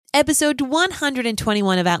Episode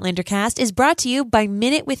 121 of Outlander Cast is brought to you by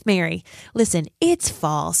Minute with Mary. Listen, it's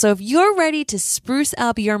fall, so if you're ready to spruce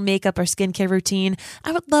up your makeup or skincare routine,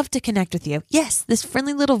 I would love to connect with you. Yes, this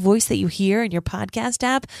friendly little voice that you hear in your podcast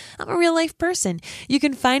app, I'm a real life person. You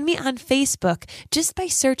can find me on Facebook just by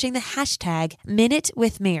searching the hashtag Minute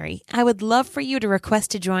with Mary. I would love for you to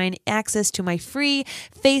request to join access to my free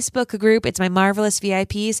Facebook group. It's my marvelous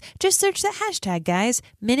VIPs. Just search the hashtag, guys,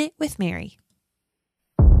 Minute with Mary.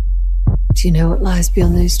 Do you know what lies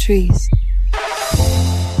beyond those trees?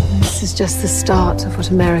 This is just the start of what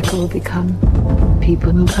America will become.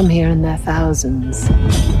 People will come here in their thousands,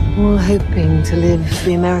 all hoping to live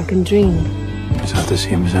the American dream. Is that the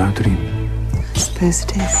same as our dream? I suppose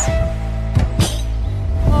it is.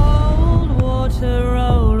 Old water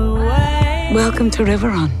roll away. Welcome to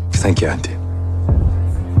Riveron. Thank you, Auntie.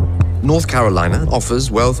 North Carolina offers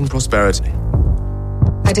wealth and prosperity.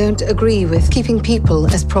 I don't agree with keeping people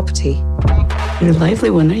as property. You're a lively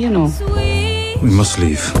one, you know. We must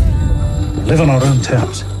leave. Live on our own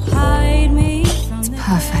terms. It's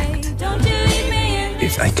perfect.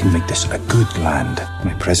 If I can make this a good land,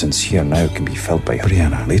 my presence here now can be felt by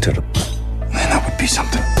Brianna later, then that would be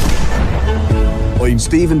something. I'm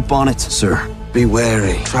Stephen Bonnet, sir. Be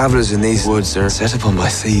wary. Travellers in these woods are set upon by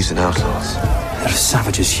thieves and outlaws. There are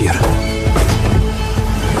savages here.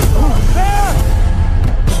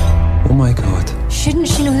 Oh my God. Shouldn't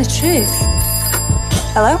she know the truth?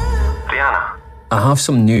 Hello? Brianna. I have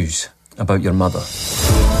some news about your mother.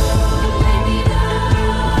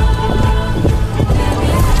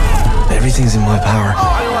 Everything's in my power.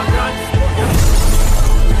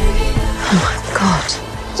 Oh my God.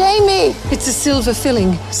 Jamie! It's a silver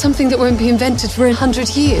filling, something that won't be invented for 100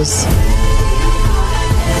 years.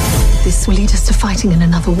 This will lead us to fighting in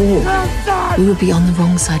another war. We will be on the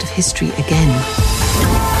wrong side of history again.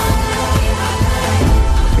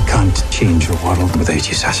 I can't change the world without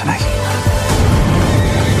you, Sassenach.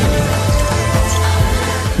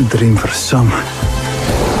 A dream for some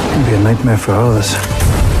can be a nightmare for others.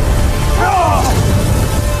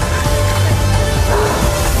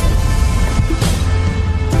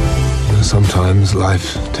 Sometimes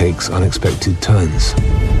life takes unexpected turns.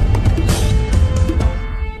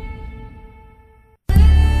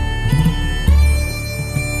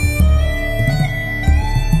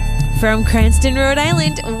 From Cranston, Rhode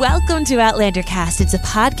Island, welcome to Outlander Cast. It's a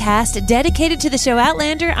podcast dedicated to the show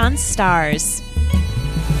Outlander on Stars. Sing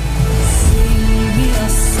me a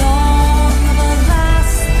song of a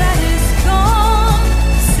lass that is gone,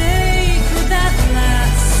 sacred that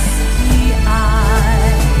lass the eye.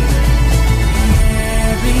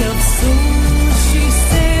 Mary of soul, she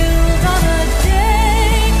sailed on a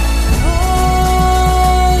day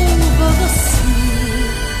over the sea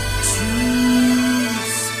to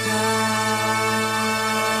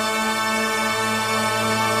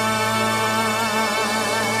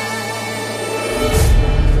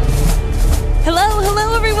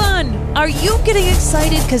Hello, everyone. Are you getting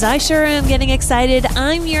excited? Because I sure am getting excited.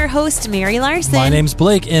 I'm your host, Mary Larson. My name's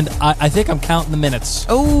Blake, and I think I'm counting the minutes.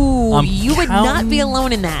 Oh, you would not be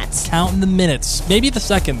alone in that. Counting the minutes. Maybe the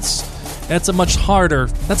seconds. That's a much harder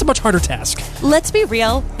task. Let's be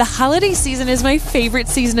real. The holiday season is my favorite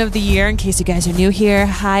season of the year. In case you guys are new here,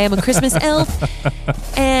 hi, I'm a Christmas elf.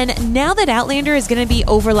 And now that Outlander is going to be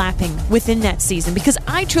overlapping within that season, because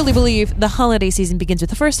I truly believe the holiday season begins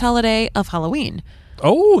with the first holiday of Halloween.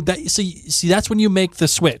 Oh, see, that's when you make the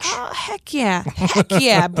switch. Oh, heck yeah. Heck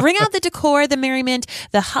yeah. Bring out the decor, the merriment,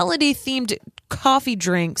 the holiday-themed coffee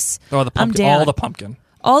drinks. Oh, the pumpkin. All the pumpkin.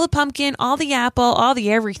 All the pumpkin, all the apple, all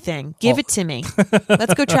the everything. Give it to me.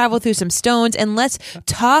 Let's go travel through some stones and let's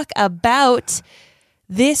talk about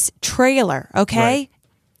this trailer, okay? Right.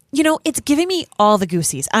 You know, it's giving me all the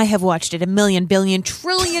goosies. I have watched it a million, billion,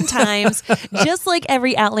 trillion times, just like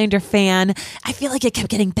every Outlander fan. I feel like it kept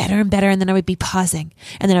getting better and better, and then I would be pausing,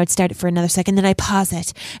 and then I would start it for another second, then I'd pause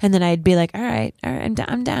it, and then I'd be like, all right, I'm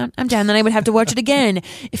down. Then I would have to watch it again,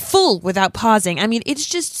 full without pausing. I mean, it's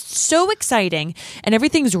just so exciting, and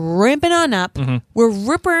everything's ramping on up. Mm-hmm. We're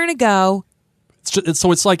ripping to go.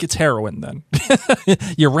 So it's like it's heroin then.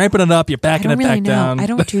 You're ramping it up, you're backing it back down. I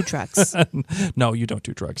don't do drugs. No, you don't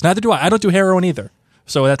do drugs. Neither do I. I don't do heroin either.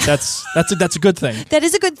 So that's a good thing. That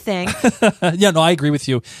is a good thing. Yeah, no, I agree with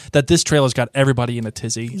you that this trailer's got everybody in a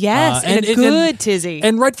tizzy. Yes, and a good tizzy,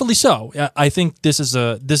 and rightfully so. I think this is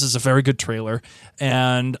a very good trailer,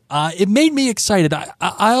 and it made me excited.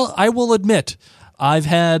 I will admit, I've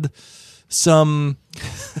had some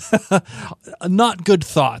not good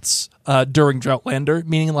thoughts during Outlander,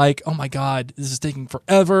 meaning like, oh my God, this is taking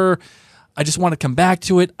forever. I just want to come back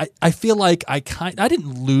to it. I feel like I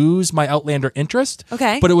didn't lose my Outlander interest.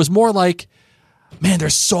 Okay. But it was more like, man,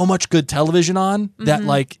 there's so much good television on that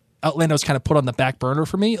like Outlander was kind of put on the back burner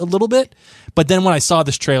for me a little bit. But then when I saw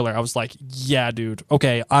this trailer, I was like, yeah, dude,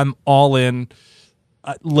 okay, I'm all in.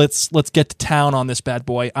 Let's get to town on this bad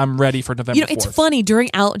boy. I'm ready for November 4th. It's funny during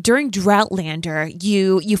Droughtlander,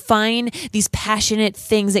 you find these passionate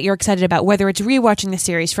things that you're excited about. Whether it's rewatching the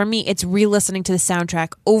series, for me, it's re-listening to the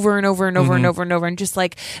soundtrack over and over and over and over and over, and just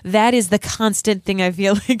like that is the constant thing I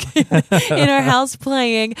feel like in our house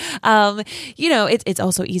playing. It's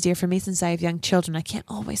also easier for me since I have young children. I can't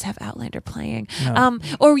always have Outlander playing,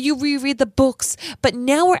 or you reread the books. But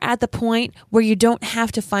now we're at the point where you don't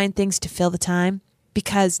have to find things to fill the time.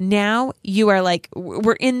 Because now you are like,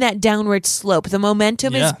 we're in that downward slope. The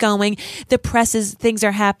momentum is going. The things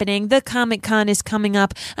are happening. The Comic-Con is coming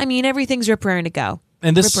up. I mean, everything's raring to go.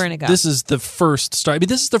 And this is the first start. I mean,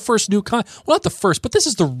 this is the first new well, not the first, but this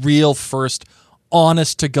is the real first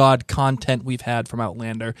honest to God content we've had from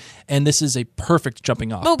Outlander, and this is a perfect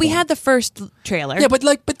jumping off. Well, we had the first trailer. Yeah, but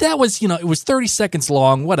that was, it was 30 seconds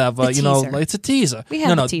long, whatever. It's a teaser. We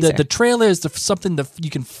had a teaser. The trailer is something that you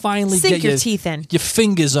can finally sink get your teeth in, your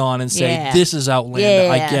fingers on, and say, "This is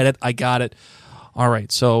Outlander. I get it. I got it." All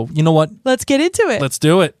right, so you know what? Let's get into it. Let's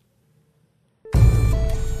do it.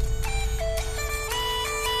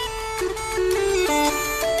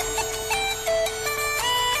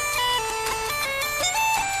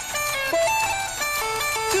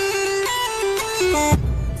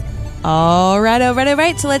 All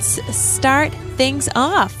right. So let's start things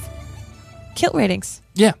off. Kilt ratings.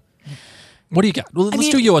 Yeah. What do you got? Well, let's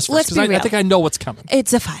do yours first, because I think I know what's coming.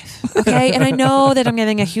 It's a 5. Okay. And I know that I'm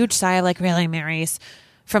getting a huge sigh of like, really, Marys?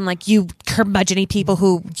 From like you curmudgeon-y people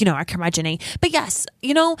who, are curmudgeon-y. But yes,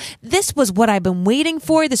 this was what I've been waiting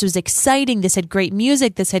for. This was exciting. This had great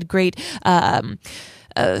music. This had great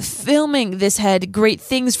filming. This had great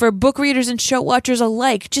things for book readers and show watchers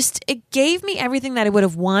alike. Just, it gave me everything that I would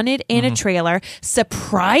have wanted in a trailer.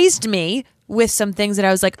 Surprised me with some things that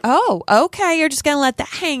I was like, oh, okay, you're just going to let that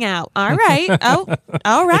hang out. All right. Oh,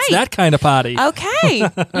 all right. It's that kind of party. Okay.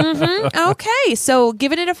 Okay. So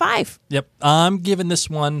giving it a 5. Yep. I'm giving this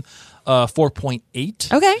one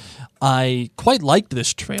 4.8. Okay. I quite liked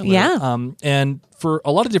this trailer. Yeah. And for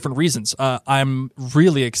a lot of different reasons. I'm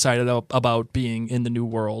really excited about being in the new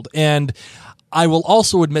world. And I will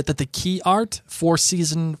also admit that the key art for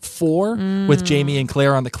season 4 with Jamie and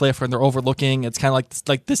Claire on the cliff and they're overlooking, it's kind of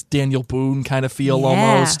like this Daniel Boone kind of feel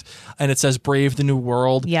almost. And it says Brave the New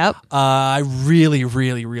World. Yep. I really,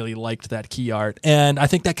 really, really liked that key art. And I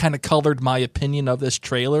think that kind of colored my opinion of this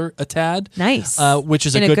trailer a tad. Nice. Which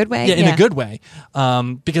is in a good way. Yeah, in a good way.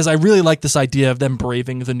 Because I really like this idea of them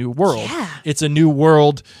braving the new world. Yeah. It's a new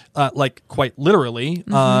world, like quite literally,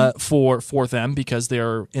 for them because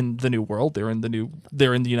they're in the new world. They're in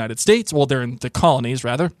the United States. Well, they're in the colonies,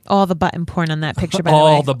 rather. All the button porn on that picture, by the way.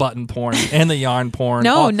 All the button porn and the yarn porn.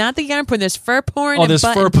 No, not the yarn porn. There's fur porn and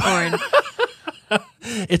button porn.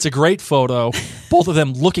 It's a great photo. Both of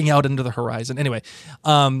them looking out into the horizon. Anyway,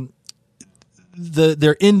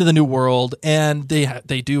 they're into the new world, and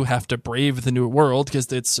they do have to brave the new world because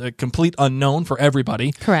it's a complete unknown for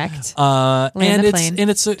everybody. Correct. And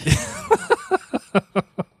it's a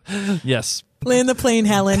yes. Land the plane,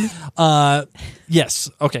 Helen.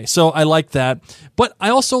 Yes. Okay. So I like that. But I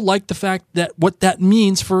also like the fact that what that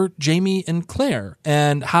means for Jamie and Claire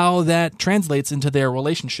and how that translates into their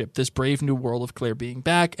relationship, this brave new world of Claire being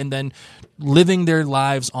back and then living their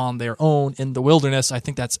lives on their own in the wilderness. I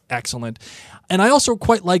think that's excellent. And I also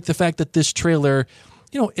quite like the fact that this trailer,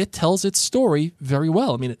 it tells its story very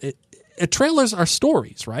well. I mean, trailers are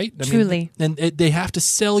stories, right? Truly. And they have to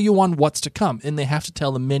sell you on what's to come, and they have to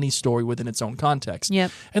tell a mini story within its own context.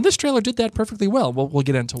 Yep. And this trailer did that perfectly well. We'll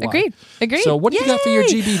get into why. Agreed. So what do you got for your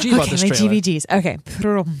GBG about this trailer? Okay, my GBGs. Okay.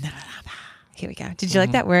 Here we go. Did you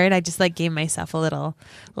like that word? I just gave myself a little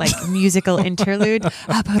musical interlude.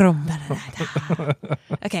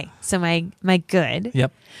 Okay, so my good.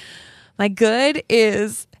 Yep. My good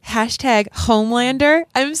is #Homelander.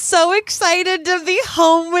 I'm so excited to be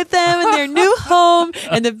home with them and their new home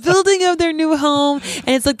and the building of their new home. And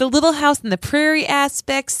it's like the little house and the prairie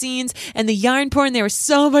aspect scenes and the yarn porn. There was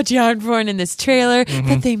so much yarn porn in this trailer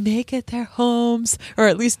that they make it their homes, or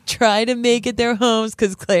at least try to make it their homes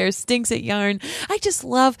because Claire stinks at yarn. I just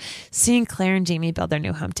love seeing Claire and Jamie build their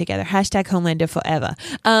new home together. #Homelander forever.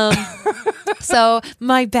 So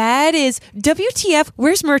my bad is WTF,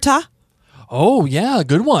 where's Murtaugh? Oh, yeah,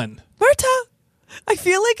 good one. Murtaugh! I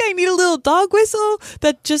feel like I need a little dog whistle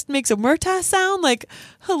that just makes a Murtaugh sound, like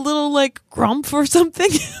a little grumph or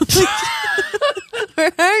something.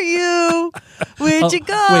 Where are you? Where'd you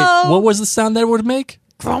go? Wait, what was the sound that it would make?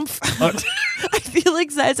 Grumph. I feel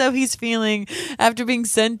like that's how he's feeling after being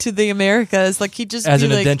sent to the Americas. Like he just as be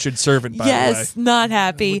an like, indentured servant. By yes, the way, not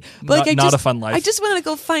happy. But like, not a fun life. I just want to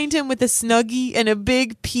go find him with a Snuggie and a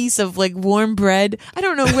big piece of like warm bread. I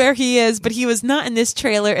don't know where he is, but he was not in this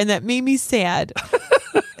trailer, and that made me sad.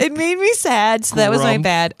 It made me sad, so that was my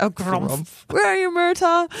bad. Oh, Grumph. Where are you,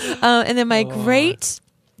 Murtaugh? And then my great.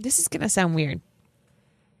 This is gonna sound weird,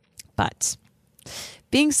 but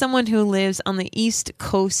being someone who lives on the East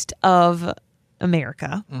Coast of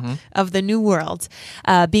America, of the New World,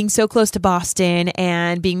 being so close to Boston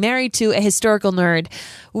and being married to a historical nerd,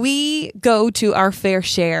 we go to our fair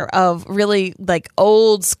share of really like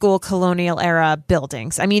old school colonial era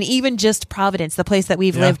buildings. I mean, even just Providence, the place that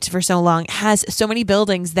we've lived for so long, has so many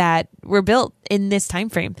buildings that were built in this time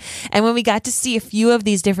frame. And when we got to see a few of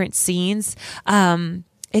these different scenes,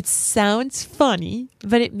 it sounds funny,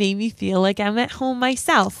 but it made me feel like I'm at home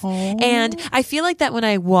myself. Aww. And I feel like that when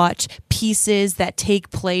I watch pieces that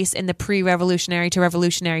take place in the pre-revolutionary to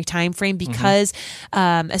revolutionary time frame, because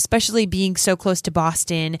especially being so close to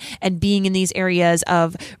Boston and being in these areas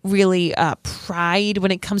of really pride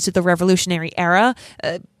when it comes to the revolutionary era,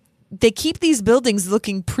 they keep these buildings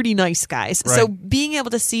looking pretty nice, guys. Right. So being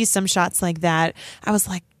able to see some shots like that, I was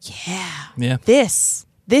like, yeah.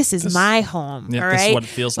 This is my home, all right? This is what it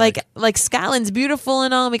feels like. Like Scotland's beautiful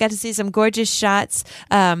and all. We got to see some gorgeous shots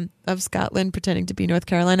of Scotland pretending to be North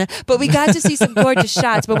Carolina. But we got to see some gorgeous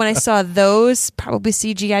shots. But when I saw those, probably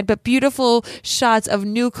CGI'd, but beautiful shots of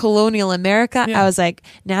new colonial America, I was like,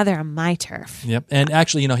 now they're on my turf. Yep. And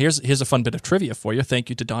actually, here's a fun bit of trivia for you. Thank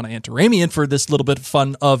you to Donna Antaramian for this little bit of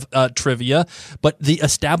fun of trivia. But the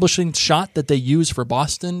establishing shot that they use for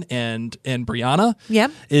Boston and Brianna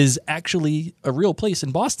is actually a real place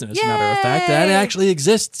in Boston, as a matter of fact. That actually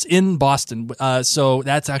exists in Boston. So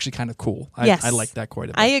that's actually kind of cool. I like that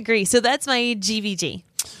quite a bit. I agree. So that's my GVG.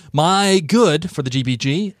 My good for the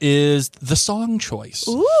GBG is the song choice.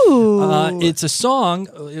 Ooh. It's a song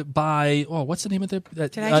by, what's the name of the...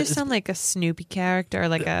 Did I just sound like a Snoopy character or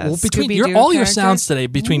like a Scooby-Doo all your sounds today,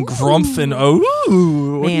 between Grumph and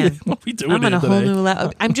ooh. Man, what are we doing I'm on a today? whole new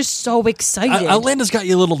level. I'm just so excited. Outlander's got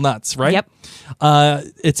you a little nuts, right? Yep.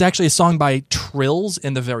 It's actually a song by Trills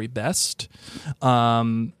and the Very Best.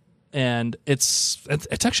 And it's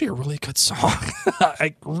actually a really good song.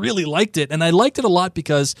 I really liked it, and I liked it a lot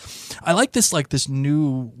because I like this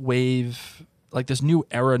new wave, like this new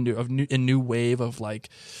era, new wave of like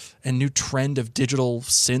a new trend of digital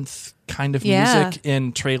synth kind of music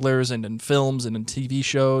in trailers and in films and in TV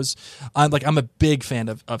shows. I'm a big fan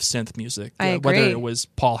of synth music. I agree. Whether it was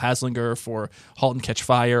Paul Haslinger for *Halt and Catch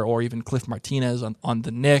Fire* or even Cliff Martinez on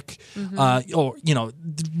the Nick, or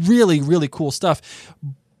really really cool stuff.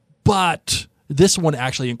 But this one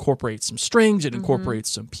actually incorporates some strings. It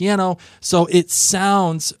incorporates some piano. So it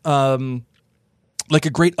sounds like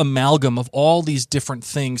a great amalgam of all these different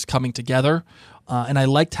things coming together. And I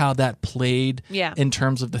liked how that played in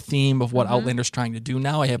terms of the theme of what Outlander's trying to do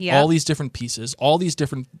now. I have all these different pieces, all these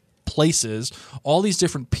different places, all these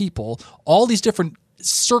different people, all these different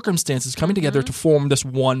circumstances coming together to form this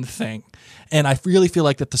one thing. And I really feel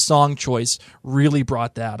like that the song choice really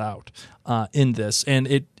brought that out in this. And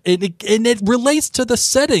it relates to the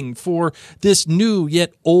setting for this new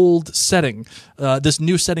yet old setting. This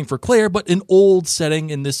new setting for Claire, but an old setting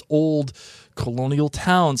in this old colonial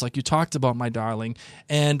towns, like you talked about, my darling,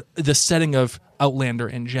 and the setting of Outlander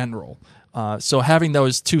in general. So having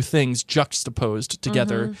those two things juxtaposed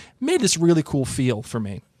together made this really cool feel for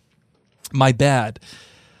me. My bad.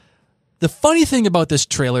 The funny thing about this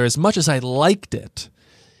trailer, as much as I liked it,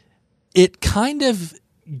 it kind of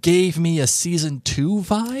gave me a season 2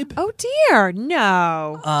 vibe. Oh dear,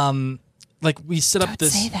 no. Like we set up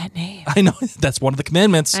this. Don't say that name. I know that's one of the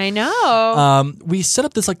commandments. I know. We set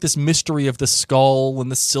up this mystery of the skull and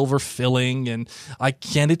the silver filling, and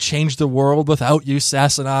can it change the world without you,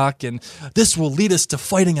 Sassenach? And this will lead us to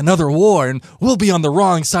fighting another war, and we'll be on the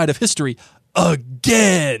wrong side of history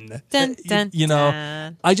again. Dun, dun,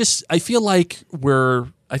 dun. I feel like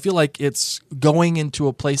it's going into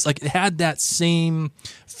a place, like it had that same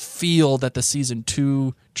feel that the season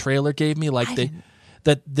 2 trailer gave me, like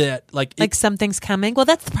like something's coming. Well,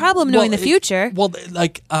 that's the problem knowing the future.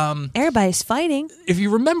 Everybody's fighting. If you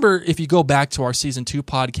remember, if you go back to our season 2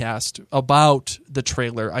 podcast about the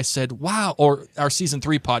trailer, I said, wow, or our season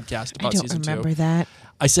 3 podcast about season 2. I don't remember that.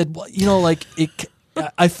 I said, well,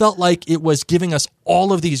 I felt like it was giving us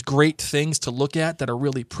all of these great things to look at that are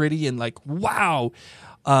really pretty and like, wow.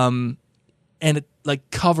 and it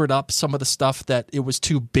like covered up some of the stuff that it was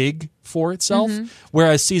too big for itself.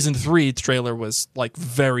 Whereas season 3 trailer was like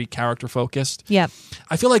very character focused. Yep.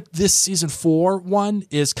 I feel like this season 4 one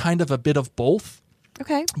is kind of a bit of both.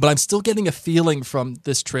 Okay. But I'm still getting a feeling from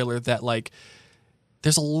this trailer that like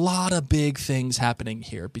there's a lot of big things happening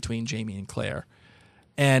here between Jamie and Claire.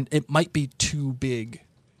 And it might be too big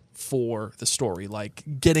for the story, like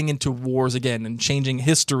getting into wars again and changing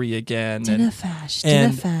history again,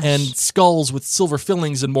 and skulls with silver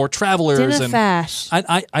fillings and more travelers.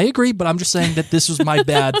 I agree, but I'm just saying that this was my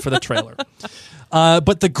bad for the trailer.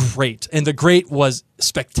 But the great was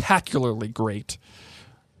spectacularly great,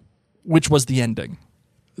 which was the ending.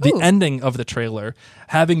 The ending of the trailer,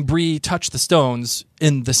 having Bree touch the stones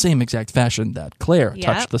in the same exact fashion that Claire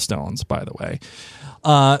touched the stones, by the way.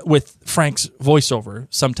 With Frank's voiceover,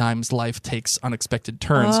 sometimes life takes unexpected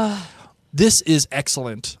turns. This is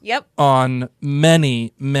excellent on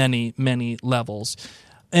many, many, many levels.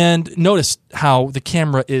 And notice how the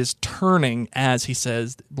camera is turning as he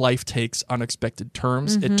says life takes unexpected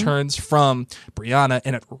turns. It turns from Brianna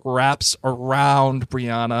and it wraps around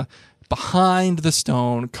Brianna behind the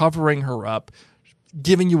stone, covering her up,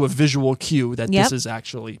 giving you a visual cue that this is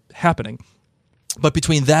actually happening. But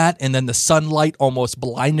between that and then the sunlight almost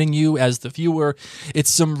blinding you as the viewer,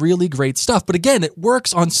 it's some really great stuff. But again, it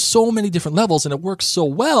works on so many different levels, and it works so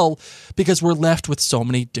well because we're left with so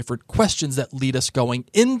many different questions that lead us going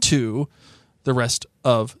into the rest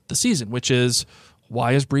of the season, which is,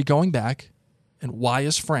 why is Bree going back, and why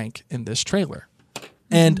is Frank in this trailer?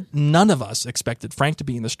 And none of us expected Frank to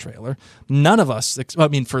be in this trailer. None of us,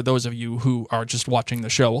 for those of you who are just watching the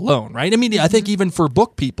show alone, right? I mean, I think even for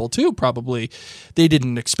book people too, probably, they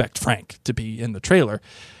didn't expect Frank to be in the trailer.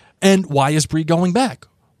 And why is Bree going back?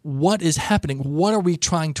 What is happening? What are we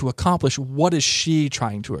trying to accomplish? What is she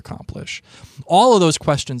trying to accomplish? All of those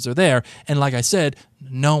questions are there. And like I said,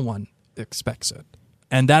 no one expects it.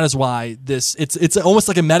 And that is why it's almost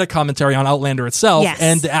like a meta commentary on Outlander itself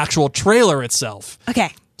and the actual trailer itself.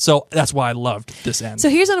 Okay. So that's why I loved this end. So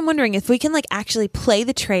here's what I'm wondering. If we can like actually play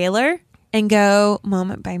the trailer and go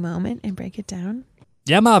moment by moment and break it down.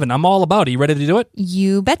 Yeah, Marvin, I'm all about it. You ready to do it?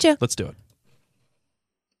 You betcha. Let's do it.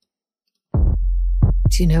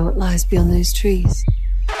 Do you know what lies beyond those trees?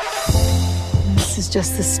 This is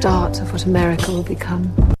just the start of what America will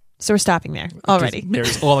become. So we're stopping there already.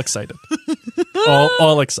 Mary's all excited.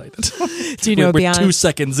 all excited. Do you know we're 2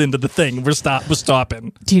 seconds into the thing. We're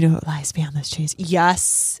stopping. Do you know what lies beyond those trees?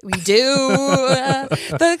 Yes, we do.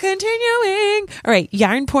 But continuing. All right,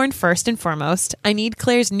 yarn porn first and foremost. I need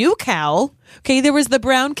Claire's new cowl. Okay, there was the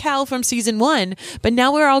brown cowl from season 1, but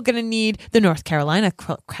now we're all going to need the North Carolina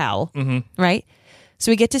cowl, right?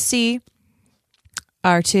 So we get to see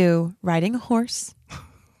R2 riding a horse.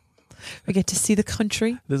 We get to see the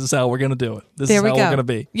country. This is how we're going to do it. This is how we're going to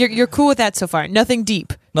be. You're cool with that so far. Nothing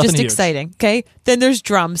deep. Nothing just huge. exciting. Okay. Then there's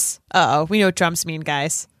drums. Uh-oh. We know what drums mean,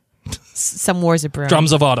 guys. Some wars of brewing.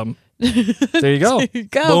 Drums of autumn. There you go. There you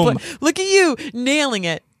go. Boom. But look at you nailing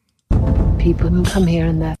it. People who come here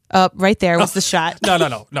and they're... Right there was the shot. No.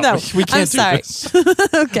 We can't I'm sorry. do this.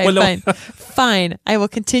 Okay, Well, no. fine. Fine. I will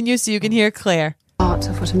continue so you can hear Claire. Part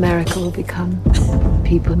of what America will become.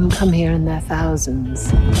 People who come here in their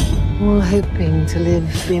thousands, all hoping to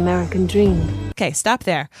live the American dream. Okay, stop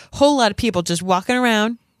there. Whole lot of people just walking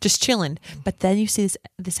around, just chilling. But then you see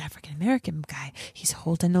this African-American guy. He's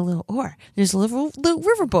holding a little oar. There's a little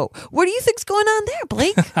riverboat. What do you think's going on there,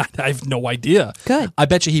 Blake? I have no idea. Good. I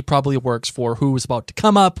bet you he probably works for who's about to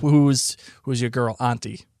come up, who's your girl,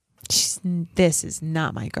 Auntie. This is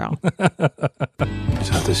not my girl. Is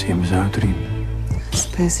that the same as our dream? I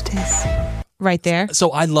suppose it is. Right there.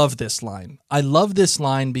 So I love this line. I love this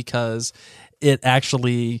line because it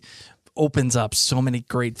actually opens up so many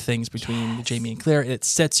great things between Jamie and Claire. It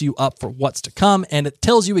sets you up for what's to come, and it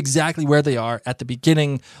tells you exactly where they are at the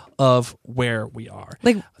beginning of where we are.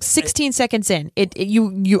 Like 16 seconds in,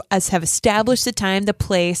 you have established the time, the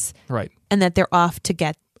place, right, and that they're off to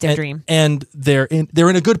get their dream. And they're in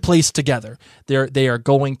a good place together. They are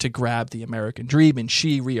going to grab the American dream, and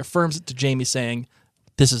she reaffirms it to Jamie, saying,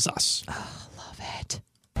 "This is us." Oh, love it.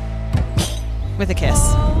 With a kiss.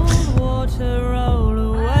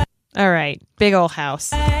 All right, big old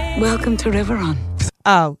house. Welcome to Riveron.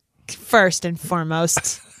 Oh, first and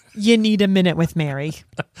foremost, you need a minute with Mary.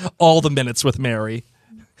 All the minutes with Mary.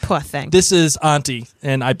 Poor thing. This is Auntie,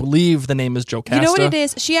 and I believe the name is Jocasta. You know what it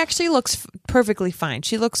is? She actually looks perfectly fine.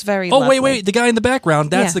 She looks very Oh, lovely. wait. The guy in the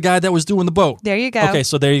background, that's Yeah. the guy that was doing the boat. There you go. Okay,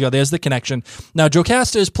 so there you go. There's the connection. Now,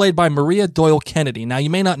 Jocasta is played by Maria Doyle Kennedy. Now, you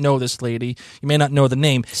may not know this lady. You may not know the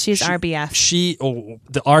name. She's RBF.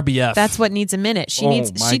 The RBF. That's what needs a minute. She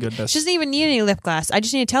needs. my goodness. She doesn't even need any lip gloss. I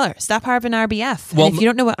just need to tell her, stop harping RBF. Well, And if you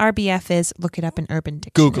don't know what RBF is, look it up in Urban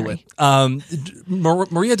Dictionary. Google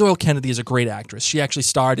it. Maria Doyle Kennedy is a great actress. She actually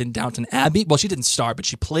starred in Downton Abbey. Well, she didn't star, but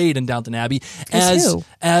she played in Downton Abbey as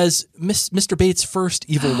Mr. Bates' first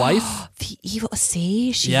evil wife. The evil.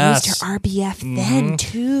 See, she Yes. used her RBF then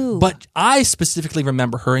too. But I specifically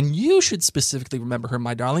remember her, and you should specifically remember her,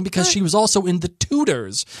 my darling, because she was also in The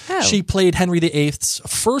Tudors. Oh. She played Henry VIII's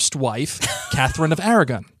first wife, Catherine of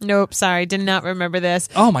Aragon. Nope, sorry, did not remember this.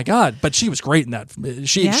 Oh my God! But she was great in that.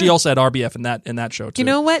 She also had RBF in that show too. You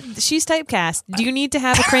know what? She's typecast. Do you need to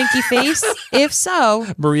have a cranky face? If so,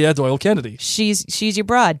 Maria Doyle Kennedy. she's your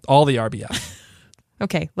broad. All the RBF.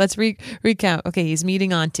 Okay, let's recount. Okay, he's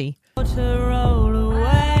meeting Auntie.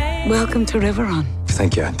 Welcome to River Run.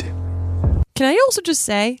 Thank you, Auntie. Can I also just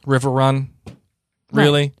say, River Run.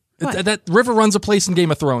 Really? What? That River Run's a place in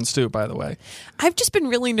Game of Thrones too, by the way. I've just been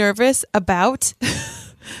really nervous about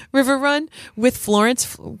River Run with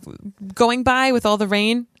Florence going by with all the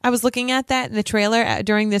rain. I was looking at that in the trailer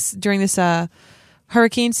during this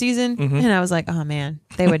hurricane season, and I was like, oh man,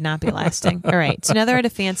 they would not be lasting. All right, so now they're at a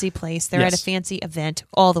fancy place. They're at a fancy event.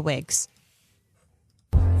 All the wigs.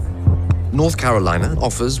 North Carolina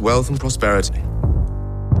offers wealth and prosperity.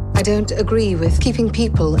 I don't agree with keeping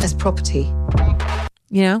people as property.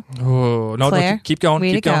 You know? Oh no! Claire, Keep going.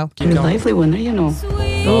 way Keep to going. go. Keep You're a going. lively one, you know.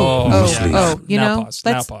 You now know? Pause.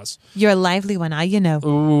 Now pause. You're a lively one, you know.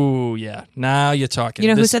 Ooh, yeah. Now you're talking.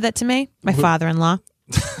 You know who said that to me? My father-in-law.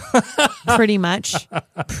 Pretty much.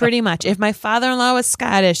 If my father-in-law was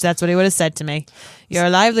Scottish, that's what he would have said to me. You're a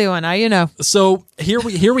lively one, you know. So here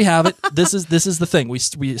we have it. This is the thing. We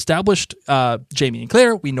established Jamie and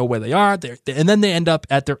Claire. We know where they are. And then they end up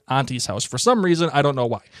at their auntie's house for some reason. I don't know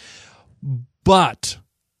why. But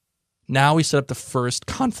now we set up the first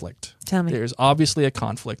conflict. Tell me. There's obviously a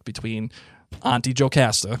conflict between Auntie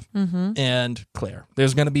Jocasta and Claire.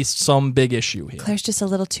 There's going to be some big issue here. Claire's just a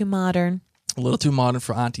little too modern. A little too modern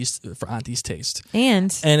for Auntie's taste.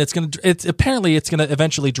 And it's gonna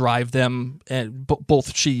eventually drive them, and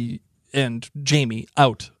both she and Jamie,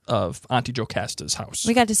 out of Auntie Jocasta's house.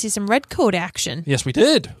 we got to see some red coat action. Yes, we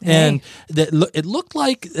did. Hey. And it looked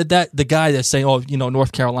like that the guy that's saying, "Oh,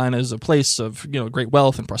 North Carolina is a place of great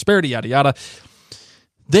wealth and prosperity, yada yada."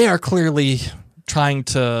 They are clearly trying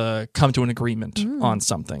to come to an agreement on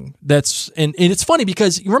something. And it's funny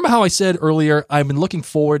because you remember how I said earlier, I've been looking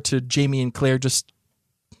forward to Jamie and Claire just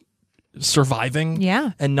surviving,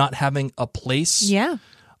 and not having a place. Yeah.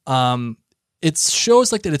 It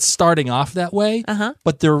shows like that it's starting off that way,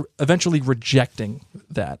 but they're eventually rejecting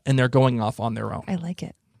that, and they're going off on their own. I like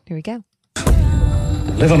it. Here we go.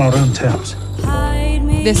 Live on our own terms.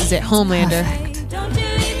 This is it, Homelander.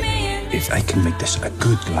 If I can make this a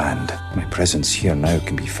good land, my presence here now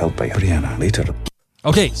can be felt by Brianna later.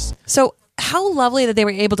 Okay. So how lovely that they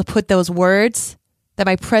were able to put those words, that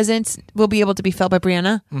my presence will be able to be felt by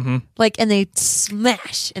Brianna. And they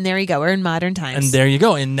smash, and there you go. We're in modern times. And there you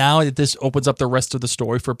go. And now this opens up the rest of the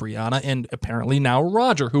story for Brianna and apparently now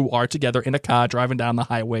Roger, who are together in a car driving down the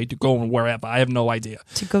highway to go wherever. I have no idea.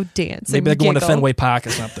 To go dance. Maybe they're going to Fenway Park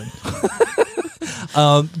or something.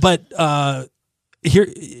 But here,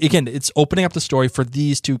 again, it's opening up the story for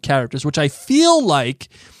these two characters, which I feel like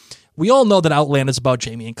we all know that Outlander is about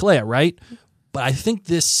Jamie and Claire, right? But I think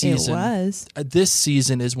this season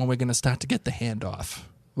is when we're going to start to get the handoff.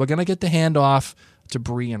 We're going to get the handoff to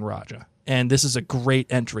Bree and Roger. And this is a great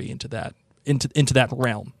entry into that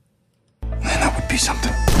realm. That would be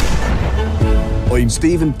something. I'm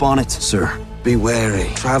Stephen Bonnet, sir. Be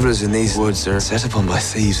wary. Travellers in these woods are set upon by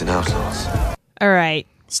thieves and outlaws. All right.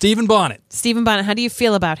 Stephen Bonnet, how do you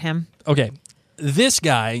feel about him? Okay. This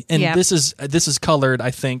guy, and this is colored,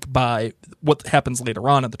 I think, by what happens later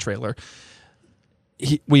on in the trailer.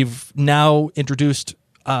 We've now introduced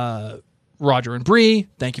Roger and Bree.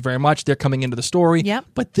 Thank you very much. They're coming into the story. Yep.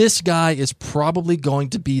 But this guy is probably going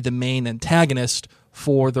to be the main antagonist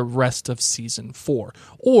for the rest of season 4,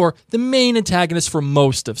 or the main antagonist for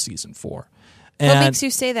most of season 4. What makes you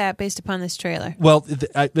say that based upon this trailer? Well,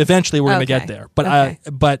 eventually we're going to get there.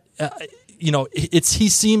 But he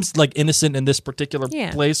seems like innocent in this particular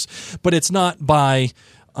place, but it's not by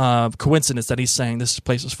coincidence that he's saying this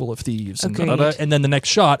place is full of thieves. And then the next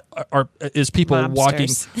shot is people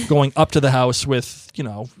Mobsters. going up to the house with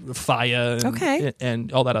fire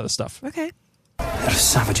and all that other stuff. Okay. There are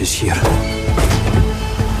savages here.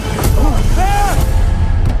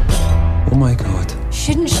 my God.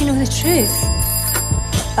 Shouldn't she know the truth?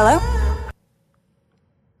 Hello?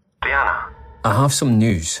 I have some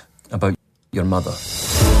news about your mother.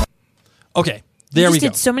 Okay, there we You go.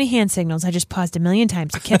 did so many hand signals. I just paused a million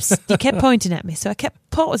times. You kept pointing at me, so I kept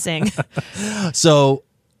pausing. So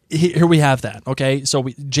here we have that. Okay, so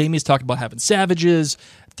Jamie's talking about having savages.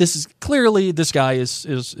 This is clearly this guy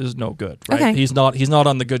is no good, right? Okay. He's not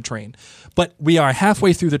on the good train. But we are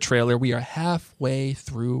halfway through the trailer. We are halfway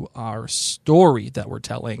through our story that we're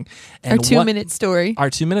telling. And Our 2-minute story. Our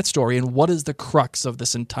 2-minute story. And what is the crux of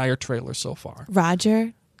this entire trailer so far?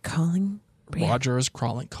 Roger calling Brianna. Roger is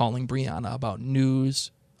calling Brianna about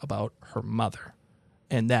news about her mother.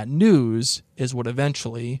 And that news is what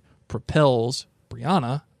eventually propels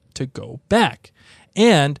Brianna to go back.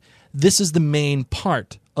 And this is the main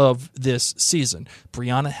part of this season.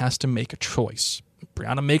 Brianna has to make a choice.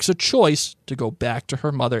 Brianna makes a choice to go back to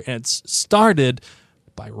her mother, and it's started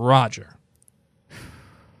by Roger.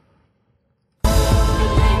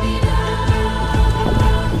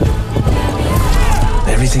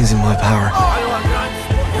 Everything's in my power.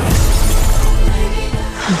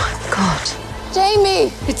 Oh my God.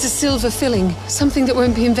 Jamie! It's a silver filling, something that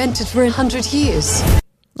won't be invented for 100 years.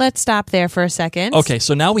 Let's stop there for a second. Okay,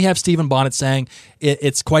 so now we have Stephen Bonnet saying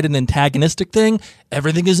it's quite an antagonistic thing.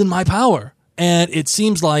 Everything is in my power. And it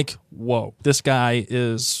seems like, whoa, this guy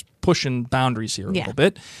is pushing boundaries here a little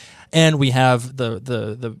bit. And we have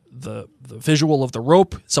the visual of the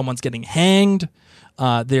rope. Someone's getting hanged.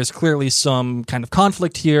 There's clearly some kind of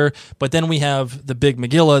conflict here. But then we have the big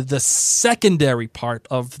Megillah. The secondary part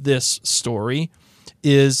of this story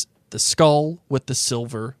is the skull with the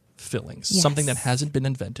silver fillings. Yes. Something that hasn't been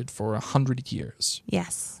invented for 100 years.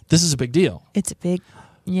 Yes. This is a big deal. It's a big...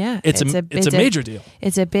 Yeah, it's a major deal.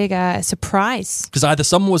 It's a big surprise. Because either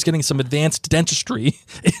someone was getting some advanced dentistry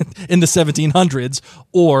in the 1700s,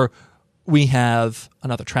 or we have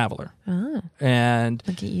another traveler. And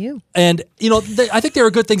look at you. And I think there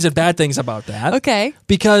are good things and bad things about that. Okay.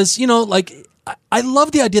 Because I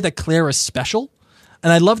love the idea that Claire is special,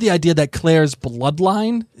 and I love the idea that Claire's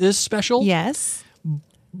bloodline is special. Yes.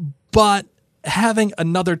 But having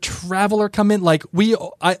another traveler come in, I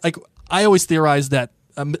always theorize that.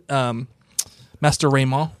 Master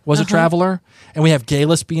Raymond was a traveler, and we have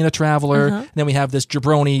Galus being a traveler, and then we have this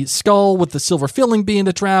jabroni skull with the silver filling being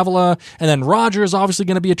the traveler, and then Roger is obviously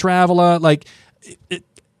going to be a traveler.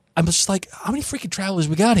 I'm just like, how many freaking travelers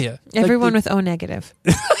we got here? Everyone with O negative.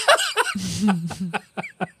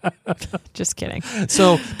 Just kidding.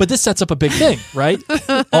 So, but this sets up a big thing, right?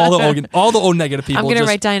 All the O negative people. I'm going to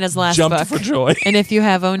write Diana's last jumped book for joy. And if you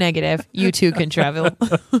have O negative, you too can travel.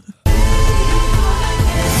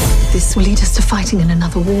 This will lead us to fighting in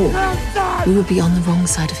another war. We would be on the wrong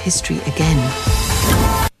side of history again.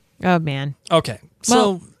 Oh, man. Okay.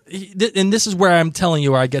 So, and this is where I'm telling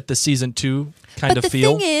you where I get the season 2 kind of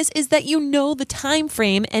feel. But the thing is that you know the time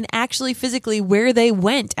frame and actually physically where they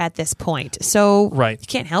went at this point. So you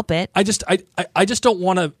can't help it. I just don't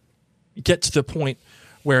want to get to the point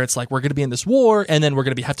where it's like we're going to be in this war and then we're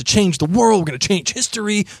going to have to change the world. We're going to change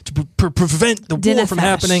history to prevent the war from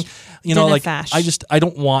happening. I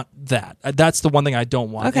don't want that. That's the one thing I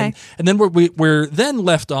don't want. Okay. And then we're then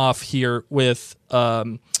left off here with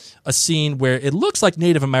a scene where it looks like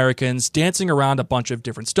Native Americans dancing around a bunch of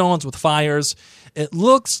different stones with fires. It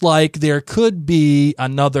looks like there could be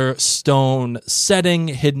another stone setting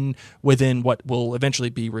hidden within what will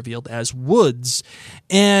eventually be revealed as woods.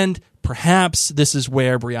 And perhaps this is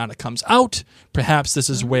where Brianna comes out. Perhaps this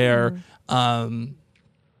is where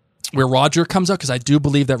Roger comes out, because I do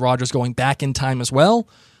believe that Roger's going back in time as well.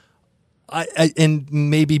 And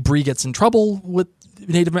maybe Bree gets in trouble with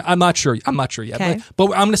Native American. I'm not sure yet. Okay. But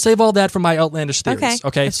I'm going to save all that for my outlandish theories.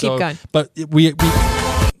 Okay. Let's keep going. But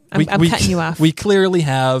I'm cutting you off. We clearly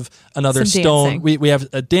have another Some stone. dancing. We have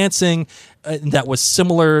a dancing that was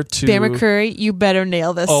similar to Bear McCreary, you better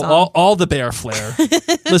nail this song. all the Bear Flair.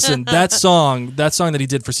 Listen, that song that he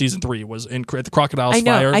did for season 3 was the Crocodile's I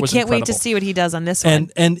know. Fire. I was can't wait incredible. to see what he does on this one.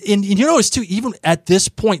 And you notice too, even at this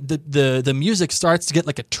point, the music starts to get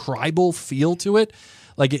like a tribal feel to it.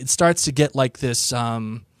 Like it starts to get like this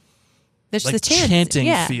There's like the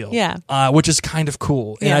chanting feel, which is kind of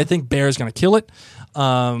cool. And I think Bear's going to kill it.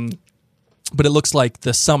 But it looks like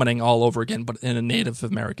the summoning all over again, but in a Native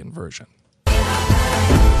American version.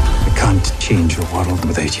 I can't change the world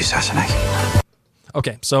without you, Sassenach.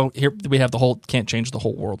 Okay, so here we have the whole can't change the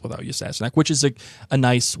whole world without you, Sassenach, which is a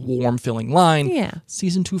nice, warm, filling line. Yeah.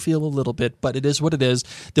 Season 2 feel a little bit, but it is what it is.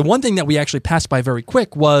 The one thing that we actually passed by very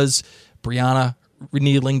quick was Brianna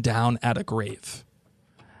kneeling down at a grave.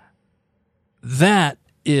 That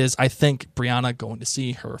is, I think, Brianna going to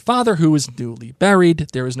see her father, who is newly buried.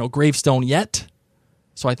 There is no gravestone yet.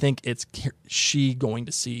 So I think it's she going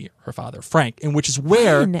to see her father, Frank, and which is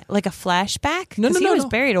where... Like a flashback? No, 'Cause he was no.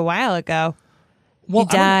 buried a while ago. Well,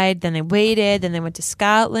 he died, then they waited, then they went to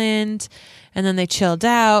Scotland, and then they chilled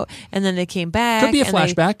out, and then they came back. Could be a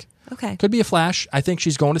flashback. Okay. Could be a flash. I think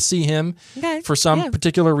she's going to see him for some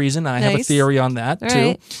particular reason. I have a Nice. theory on that, All too.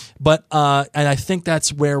 right. But, and I think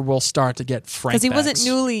that's where we'll start to get Frank Because he back. wasn't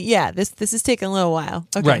newly... Yeah, this is taking a little while.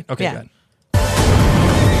 Okay. Right. Okay, yeah. good.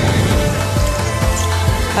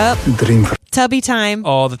 Oh, Dream for tubby time.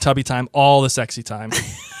 Oh, the tubby time. All the sexy time.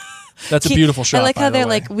 That's a beautiful shot, I like by how the they're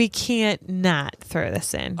way. like, we can't not throw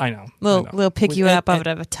this in. I know. We'll pick you up out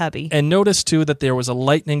of a tubby. And notice, too, that there was a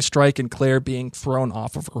lightning strike and Claire being thrown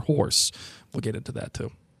off of her horse. We'll get into that,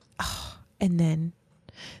 too. And then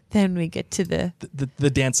we get to The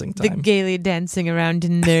dancing the time. gaily dancing around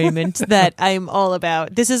in merriment that I'm all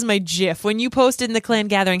about. This is my GIF. When you posted in the clan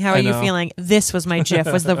gathering, how are you know. feeling? This was my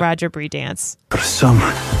GIF, was the Roger Bree dance. For some,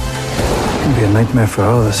 it can be a nightmare for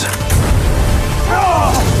others.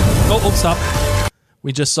 Oh, stop.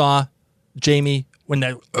 We just saw Jamie when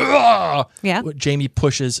Jamie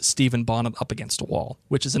pushes Stephen Bonnet up against a wall,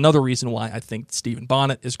 which is another reason why I think Stephen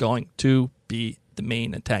Bonnet is going to be the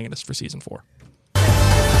main antagonist for season 4.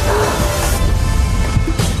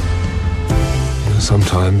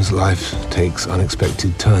 Sometimes life takes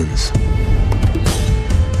unexpected turns.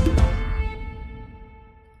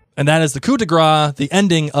 And that is the coup de grace, the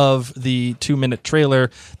ending of the 2-minute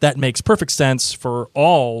trailer. That makes perfect sense for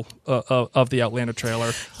all of the Outlander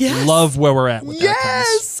trailer. Yes. Love where we're at with that.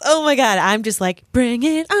 Yes! Oh my God. I'm just like, bring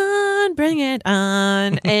it on, bring it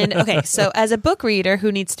on. And okay, so as a book reader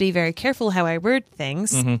who needs to be very careful how I word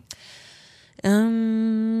things,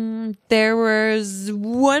 there was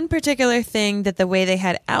one particular thing that the way they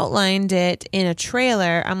had outlined it in a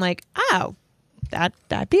trailer, I'm like, oh,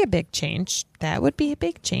 that'd be a big change. That would be a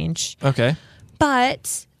big change. Okay.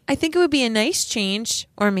 But I think it would be a nice change,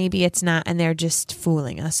 or maybe it's not, and they're just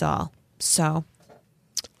fooling us all. So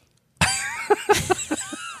I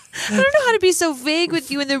don't know how to be so vague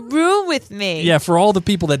with you in the room with me. Yeah, for all the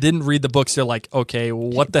people that didn't read the books, they're like, okay,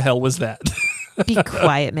 what the hell was that? Be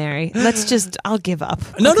quiet, Mary. I'll give up.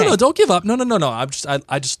 No, Okay. don't give up. No.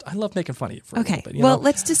 I love making fun of you for a Okay. little bit. You Well, know?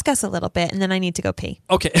 let's discuss a little bit, and then I need to go pee.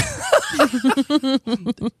 Okay.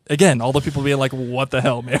 Again, all the people being like, what the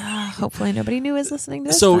hell, man? Hopefully nobody new is listening to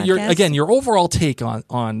this So podcast. your overall take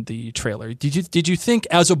on the trailer. Did you think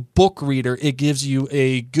as a book reader it gives you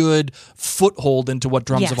a good foothold into what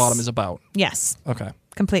Drums Yes. of Autumn is about? Yes. Okay.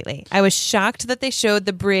 Completely. I was shocked that they showed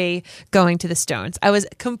the Bree going to the Stones. I was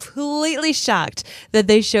completely shocked that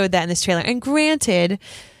they showed that in this trailer. And granted,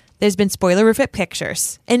 there's been spoilerific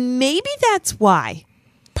pictures. And maybe that's why.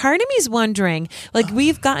 Part of me is wondering, like,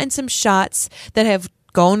 we've gotten some shots that have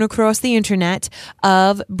gone across the internet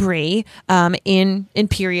of Bree in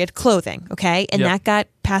period clothing, okay? And that got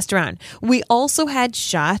passed around. We also had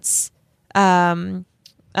shots of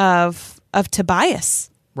Tobias.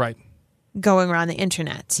 Right. Going around the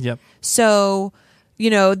internet. Yep. So,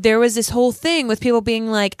 there was this whole thing with people being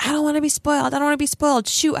like, I don't want to be spoiled.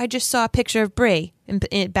 Shoot, I just saw a picture of Bree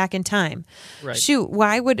back in time. Right. Shoot,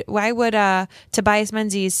 why would Tobias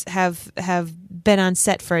Menzies have been on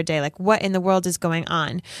set for a day? Like, what in the world is going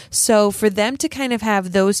on? So for them to kind of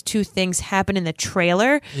have those two things happen in the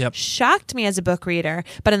trailer shocked me as a book reader.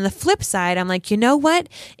 But on the flip side, I'm like, you know what?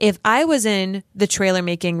 If I was in the trailer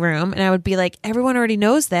making room, and I would be like, everyone already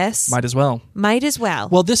knows this. Might as well.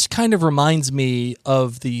 Well, this kind of reminds me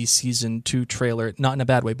of the season 2 trailer, not in a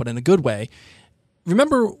bad way, but in a good way.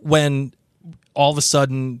 Remember when all of a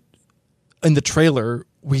sudden in the trailer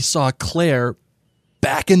we saw Claire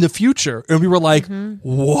back in the future, and we were like,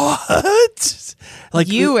 what? Like,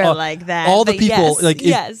 you were like that. All the but people,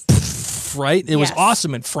 yes. Right? It was Yes.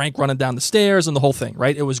 awesome, and Frank running down the stairs and the whole thing,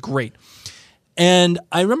 right? It was great. And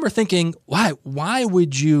I remember thinking, why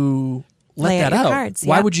would you let Lay out that your out? cards,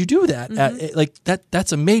 Why yep. would you do that? Like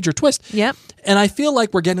that's a major twist. Yep. And I feel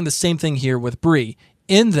like we're getting the same thing here with Bree,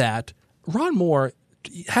 in that Ron Moore,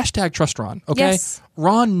 #trust Ron, okay? Yes.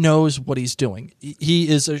 Ron knows what he's doing. He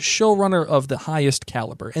is a showrunner of the highest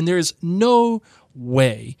caliber, and there's no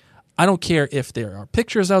way, I don't care if there are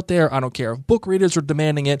pictures out there, I don't care if book readers are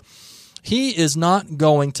demanding it, he is not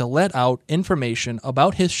going to let out information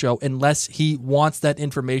about his show unless he wants that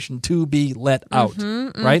information to be let out,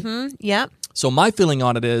 right? Yep. So my feeling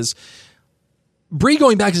on it is, Bree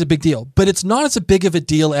going back is a big deal, but it's not as big of a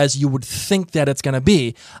deal as you would think that it's going to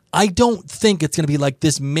be. I don't think it's going to be like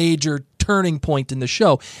this major turning point in the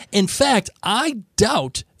show. In fact, I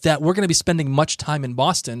doubt that we're going to be spending much time in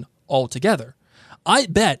Boston altogether. I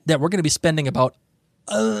bet that we're going to be spending about,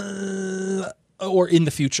 or in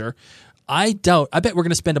the future, I bet we're going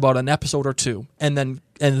to spend about an episode or two, and then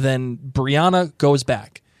Brianna goes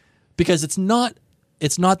back, because it's not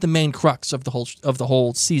the main crux of the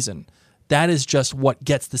whole season. That is just what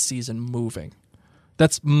gets the season moving.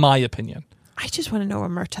 That's my opinion. I just want to know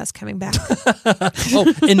when Murtaugh's coming back.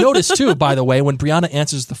 Oh, and notice too, by the way, when Brianna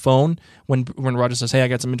answers the phone, when Roger says, "Hey, I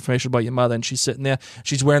got some information about your mother," and she's sitting there,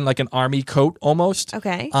 she's wearing like an army coat almost.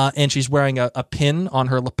 Okay. And she's wearing a pin on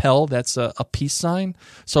her lapel that's a peace sign.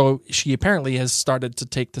 So she apparently has started to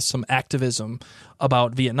take to some activism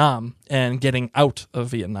about Vietnam and getting out of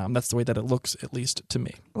Vietnam. That's the way that it looks, at least to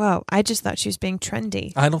me. Whoa, I just thought she was being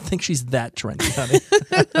trendy. I don't think she's that trendy, honey.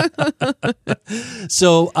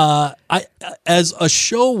 So I, as a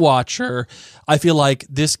show watcher, I feel like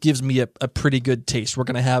this gives me a pretty good taste. We're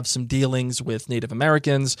going to have some dealings with Native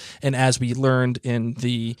Americans, and as we learned in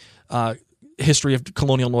the history of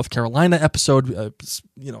colonial North Carolina episode,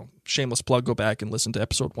 shameless plug, go back and listen to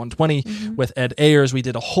episode 120 with Ed Ayers. We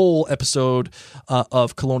did a whole episode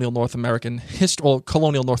of colonial North American history, or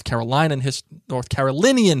colonial North Carolinian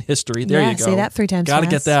history. There you go. Say that 3 times. Got to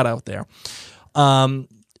get that out there.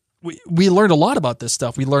 We learned a lot about this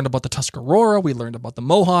stuff. We learned about the Tuscarora. We learned about the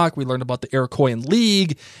Mohawk. We learned about the Iroquoian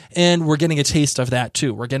League, and we're getting a taste of that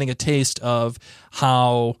too. We're getting a taste of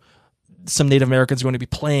how some Native Americans are going to be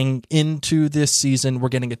playing into this season. We're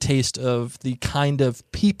getting a taste of the kind of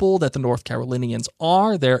people that the North Carolinians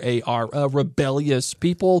are. They are a rebellious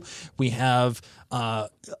people. We have a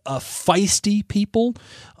feisty people,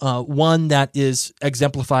 one that is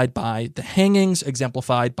exemplified by the hangings,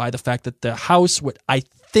 exemplified by the fact that the house, what I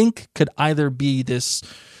think could either be this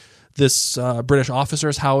British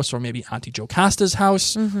officer's house or maybe Auntie Jocasta's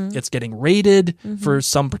house. It's getting raided for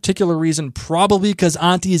some particular reason, probably because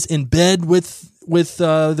Auntie is in bed with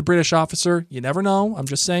the British officer. You never know. I'm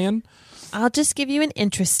just saying. I'll just give you an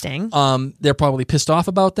interesting. They're probably pissed off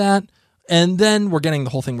about that. And then we're getting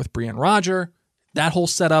the whole thing with Brienne Roger, that whole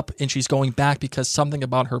setup, and she's going back because something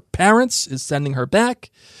about her parents is sending her back.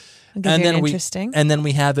 I'll give you an interesting. And then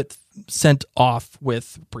we have it sent off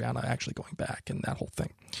with Brianna actually going back and that whole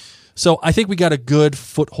thing. So I think we got a good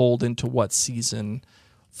foothold into what season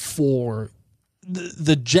 4,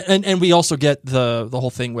 and we also get the whole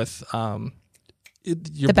thing with the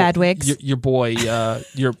bad wigs. Your boy,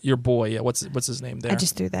 your boy. What's his name there? I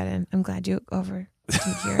just threw that in. I'm glad you over.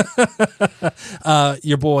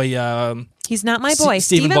 Your boy. He's not my boy.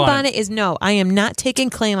 Stephen Bonnet is no. I am not taking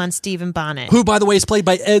claim on Stephen Bonnet. Who, by the way, is played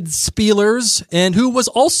by Ed Spielers, and who was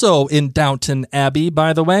also in Downton Abbey,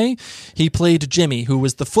 by the way. He played Jimmy, who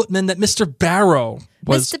was the footman that Mr. Barrow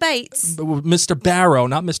was. Mr. Bates. Mr. Barrow,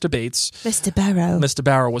 not Mr. Bates. Mr. Barrow. Mr.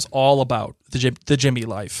 Barrow was all about the Jimmy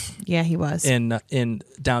life. Yeah, he was. In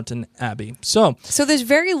Downton Abbey. So there's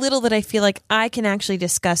very little that I feel like I can actually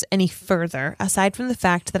discuss any further, aside from the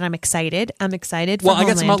fact that I'm excited. I'm excited for Well, I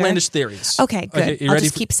got Homelander. some outlandish theories. Okay, good. Okay, I'll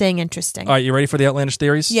just keep saying interesting. All right, you ready for the outlandish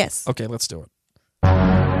theories? Yes. Okay, let's do it.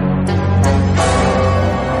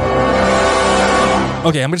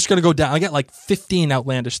 Okay, I'm just going to go down. I got like 15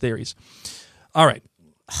 outlandish theories. All right.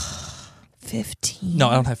 15? No,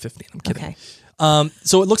 I don't have 15. I'm kidding. Okay.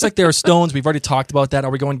 So it looks like there are stones. We've already talked about that. Are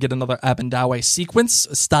we going to get another Abendawe sequence,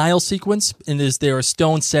 a style sequence? And is there a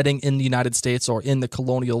stone setting in the United States or in the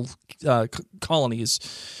colonial colonies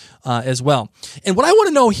as well? And what I want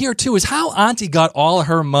to know here, too, is how Auntie got all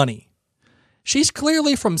her money. She's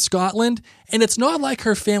clearly from Scotland, and it's not like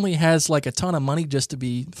her family has like a ton of money just to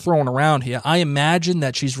be thrown around here. I imagine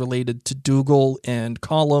that she's related to Dougal and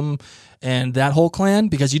Colum and that whole clan,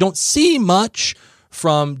 because you don't see much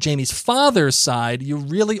from Jamie's father's side. You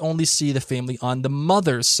really only see the family on the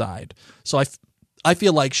mother's side. So I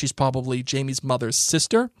feel like she's probably Jamie's mother's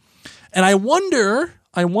sister. And I wonder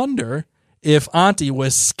if Auntie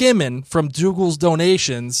was skimming from Dougal's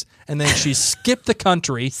donations, and then she skipped the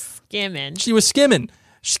country. She was skimming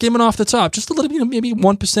off the top, just a little bit, maybe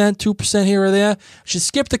 1%, 2% here or there. She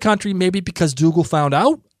skipped the country, maybe because Dougal found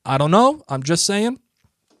out. I don't know. I'm just saying.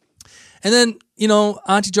 And then,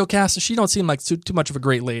 Auntie Jocasta, she don't seem like too much of a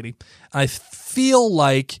great lady. I feel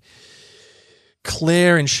like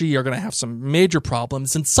Claire and she are going to have some major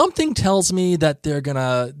problems, and something tells me that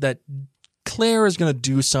that Claire is going to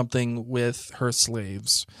do something with her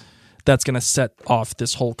slaves that's going to set off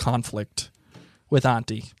this whole conflict with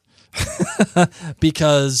Auntie.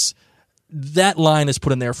 Because that line is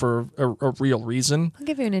put in there for a real reason. I'll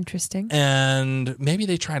give you an interesting. And maybe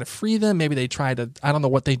they try to free them. Maybe they try to, I don't know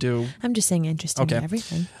what they do. I'm just saying interesting in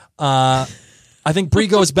everything. I think Bree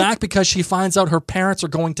goes back because she finds out her parents are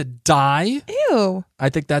going to die. Ew. I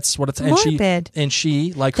think that's what it's. Morbid. And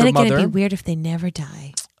she, like Then her again, mother. it'd be weird if they never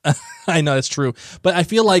die. I know it's true, but I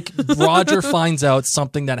feel like Roger finds out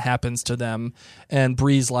something that happens to them, and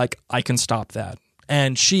Bree's like, "I can stop that."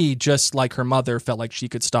 And she, just like her mother, felt like she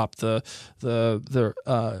could stop the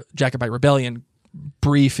Jacobite rebellion.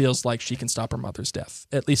 Bree feels like she can stop her mother's death,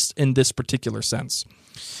 at least in this particular sense.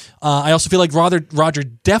 I also feel like Roger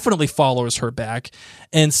definitely follows her back,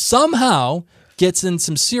 and somehow gets in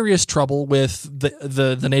some serious trouble with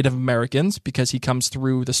the Native Americans because he comes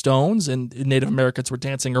through the stones and Native Americans were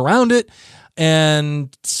dancing around it,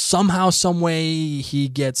 and somehow, some way, he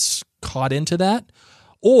gets caught into that,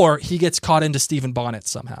 or he gets caught into Stephen Bonnet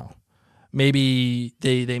somehow. Maybe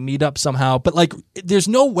they meet up somehow, but like, there's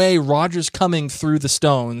no way Roger's coming through the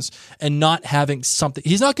stones and not having something.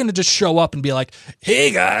 He's not going to just show up and be like,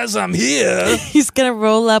 "Hey guys, I'm here." He's going to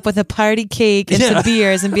roll up with a party cake and some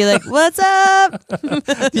beers and be like, "What's up?"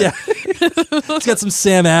 Yeah, he's got some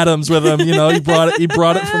Sam Adams with him. You know, he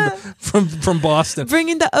brought it from Boston.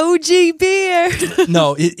 Bringing the OG beer.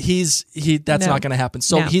 No, that's not going to happen.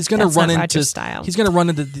 So he's going to run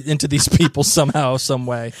into these people somehow, some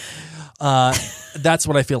way. That's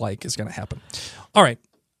what I feel like is going to happen. All right.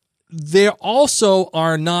 They also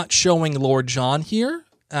are not showing Lord John here.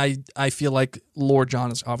 I feel like Lord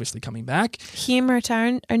John is obviously coming back. He and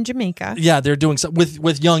Murtaugh are in Jamaica. Yeah, they're doing something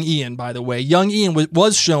with young Ian, by the way. Young Ian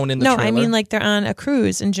was shown in the trailer. No, I mean like they're on a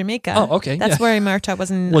cruise in Jamaica. Oh, okay. That's where Murtaugh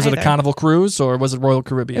wasn't. Was it a Carnival cruise or was it Royal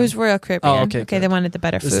Caribbean? It was Royal Caribbean. Oh, okay. Okay, they wanted the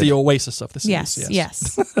better food. It's the oasis of the seas.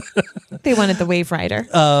 Yes. They wanted the Wave Rider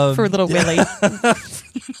for little Willie.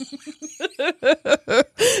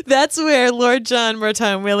 That's where Lord John,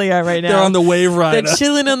 Murtaugh, and Willie are right now. They're on the Wave Rider. They're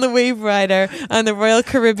chilling on the Wave Rider on the Royal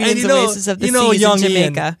Caribbean's oasis of the seas in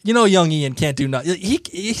Jamaica. Young Ian can't do nothing.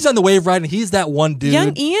 He's on the Wave Rider, and he's that one dude.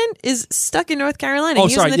 Young Ian is stuck in North Carolina. Oh,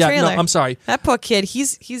 he sorry. was in the trailer. No, I'm sorry. That poor kid.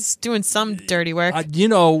 He's doing some dirty work.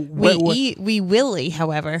 We Willie,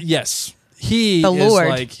 however. Yes. He's like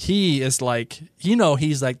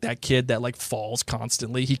that kid that like falls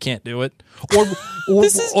constantly. He can't do it. Or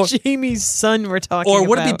this is Jamie's son we're talking about. Or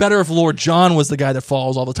would it be better if Lord John was the guy that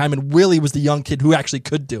falls all the time and Willie was the young kid who actually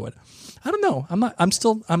could do it? I don't know.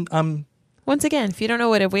 I'm Once again, if you don't know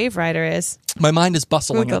what a Wave Rider is, my mind is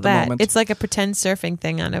bustling Google at the that. moment. It's like a pretend surfing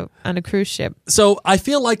thing on a cruise ship. So I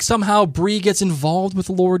feel like somehow Bree gets involved with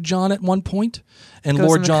Lord John at one point, and Goes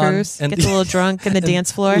Lord on the John cruise, gets a little drunk in the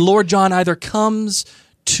dance floor. Lord John either comes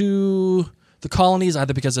to the colonies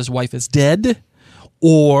either because his wife is dead,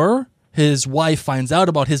 or his wife finds out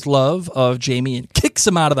about his love of Jamie and kicks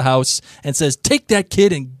him out of the house and says, "Take that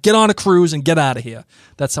kid and get on a cruise and get out of here."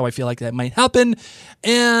 That's how I feel like that might happen.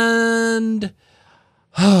 And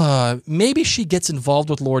maybe she gets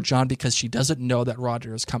involved with Lord John because she doesn't know that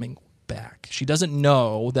Roger is coming back. She doesn't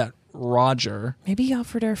know that Roger... Maybe he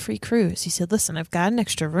offered her a free cruise. He said, "Listen, I've got an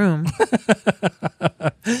extra room."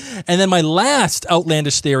 And then my last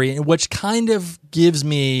outlandish theory, which kind of gives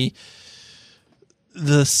me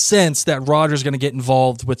the sense that Roger's going to get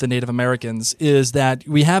involved with the Native Americans, is that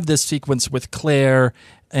we have this sequence with Claire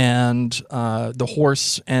and the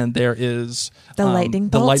horse, and there is the lightning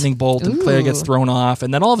bolt, and Claire gets thrown off,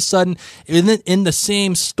 and then all of a sudden, in the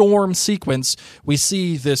same storm sequence, we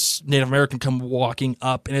see this Native American come walking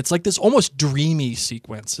up, and it's like this almost dreamy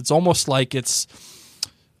sequence. It's almost like it's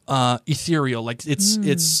ethereal, like it's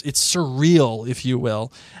surreal, if you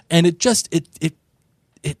will, and it just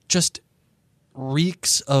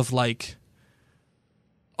reeks of like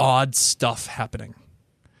odd stuff happening.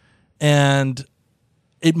 And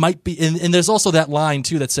it might be, and there's also that line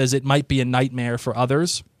too that says it might be a nightmare for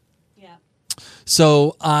others. Yeah.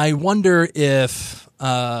 So I wonder if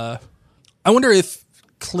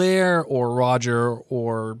Claire or Roger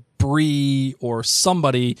or Bree or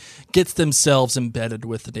somebody gets themselves embedded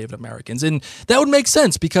with the Native Americans. And that would make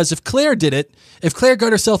sense, because if Claire did it, if Claire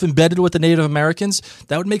got herself embedded with the Native Americans,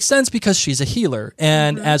 that would make sense because she's a healer.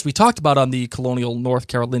 And as we talked about on the Colonial North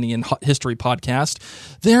Carolinian History podcast,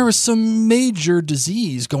 there is some major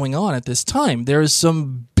disease going on at this time. There is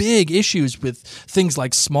some big issues with things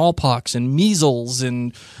like smallpox and measles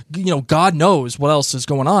and, God knows what else is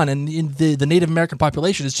going on. And the Native American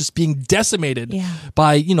population is just being decimated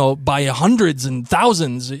by hundreds and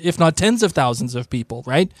thousands, if not tens of thousands of people,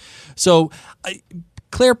 right? So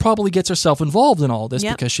Claire probably gets herself involved in all this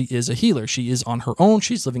because she is a healer. She is on her own.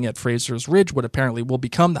 She's living at Fraser's Ridge, what apparently will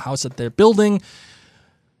become the house that they're building.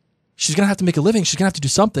 She's going to have to make a living. She's going to have to do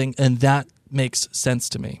something, and that makes sense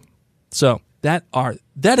to me. So that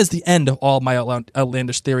is the end of all my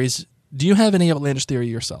outlandish theories. Do you have any outlandish theory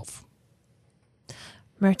yourself?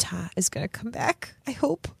 Murtaugh is going to come back, I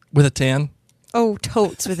hope. With a tan? Oh,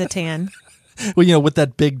 totes with a tan. Well, with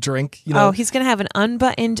that big drink. Oh, he's going to have an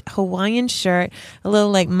unbuttoned Hawaiian shirt, a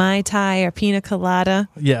little like Mai Tai or Pina Colada.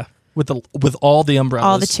 Yeah, with all the umbrellas.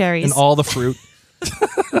 All the cherries. And all the fruit.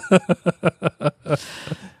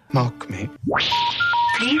 Mock me.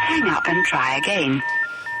 Please hang up and try again.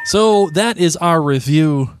 So that is our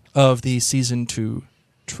review of the season 2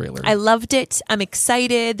 trailer. I loved it. I'm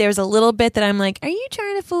excited. There's a little bit that I'm like, are you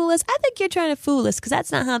trying to fool us? I think you're trying to fool us because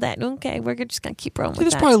that's not how that. Okay, we're just going to keep rolling with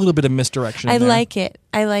There's that. probably a little bit of misdirection I there. like it.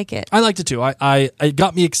 I like it. I liked it too. It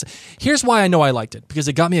got me. Here's why I know I liked it, because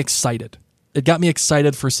it got me excited. It got me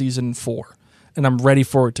excited for season 4, and I'm ready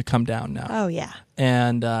for it to come down now. Oh yeah.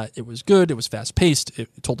 And it was good. It was fast paced. It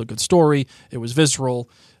told a good story. It was visceral.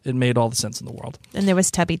 It made all the sense in the world. And there was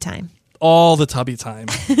tubby time. All the tubby time.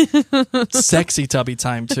 Sexy tubby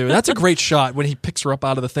time, too. That's a great shot when he picks her up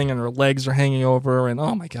out of the thing and her legs are hanging over. And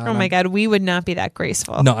oh my God. Oh my God. We would not be that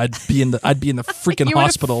graceful. No, I'd be in the freaking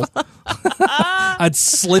hospital. I'd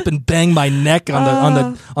slip and bang my neck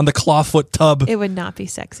on the clawfoot tub. It would not be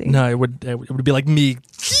sexy. No, it would be like me.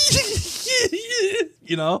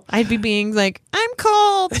 I'd be being like, I'm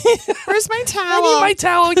cold. Where's my towel? I need my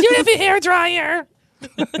towel. You have a hair dryer.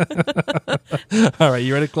 All right,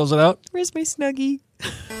 you ready to close it out? Where's my Snuggie?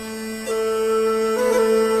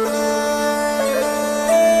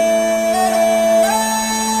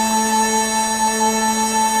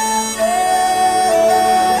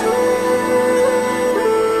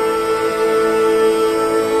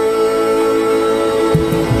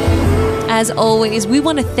 As always, we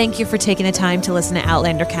want to thank you for taking the time to listen to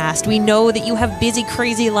Outlander Cast. We know that you have busy,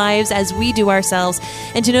 crazy lives as we do ourselves,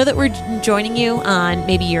 and to know that we're joining you on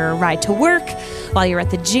maybe your ride to work, while you're at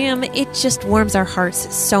the gym, it just warms our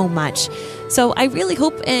hearts so much. So I really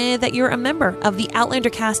hope that you're a member of the Outlander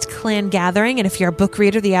Cast Clan Gathering, and if you're a book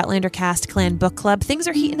reader, the Outlander Cast Clan Book Club. Things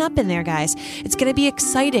are heating up in there, guys. It's going to be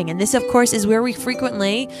exciting, and this, of course, is where we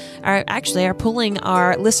frequently are pulling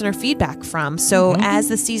our listener feedback from. So as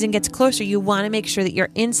the season gets closer, you want to make sure that you're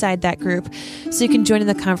inside that group so you can join in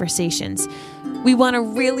the conversations. We want to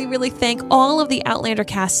really, really thank all of the Outlander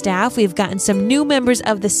Cast staff. We've gotten some new members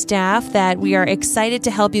of the staff that we are excited to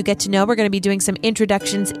help you get to know. We're going to be doing some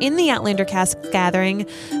introductions in the Outlander Cast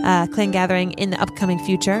Clan Gathering in the upcoming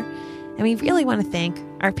future. And we really want to thank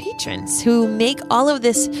our patrons who make all of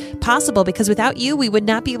this possible, because without you, we would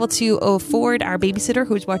not be able to afford our babysitter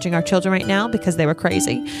who's watching our children right now because they were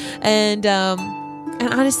crazy. And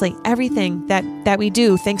honestly, everything that we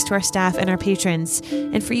do, thanks to our staff and our patrons,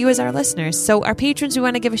 and for you as our listeners. So our patrons, we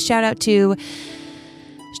want to give a shout out to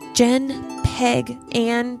Jen, Peg,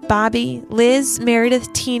 Ann, Bobby, Liz,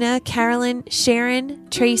 Meredith, Tina, Carolyn, Sharon,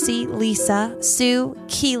 Tracy, Lisa, Sue,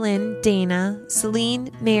 Keelan, Dana,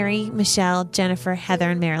 Celine, Mary, Michelle, Jennifer, Heather,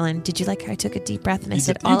 and Marilyn. Did you like how I took a deep breath and I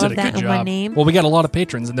said all of that in one name? Well, we got a lot of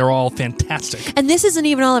patrons, and they're all fantastic. And this isn't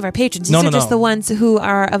even all of our patrons. These are just the ones who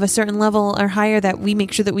are of a certain level or higher that we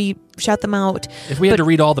make sure that we shout them out. If we had to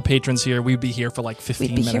read all the patrons here, we'd be here for like 15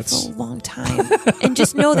 minutes. We'd be here for a long time. And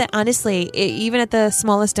just know that, honestly, even at the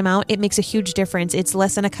smallest amount, it makes a huge difference. It's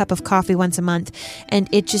less than a cup of coffee once a month. And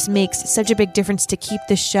it just makes such a big difference to keep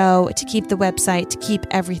the show, to keep the website, to keep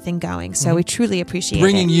everything going. So we truly appreciate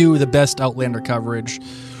bringing you the best Outlander coverage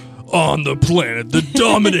on the planet,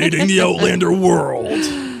 dominating the Outlander world.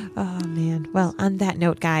 Oh, man. Well, on that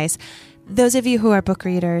note, guys, those of you who are book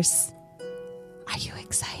readers, are you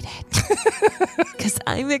excited? Because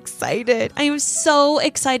I'm excited. I am so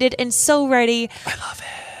excited and so ready. I love it.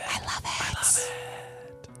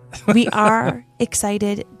 We are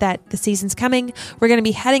excited that the season's coming. We're going to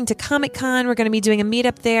be heading to Comic-Con. We're going to be doing a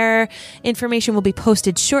meetup there. Information will be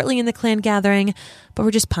posted shortly in the Clan Gathering, but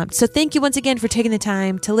we're just pumped. So thank you once again for taking the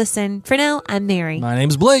time to listen. For now, I'm Mary. My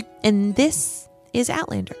name's Blake. And this is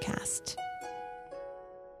Outlander Cast.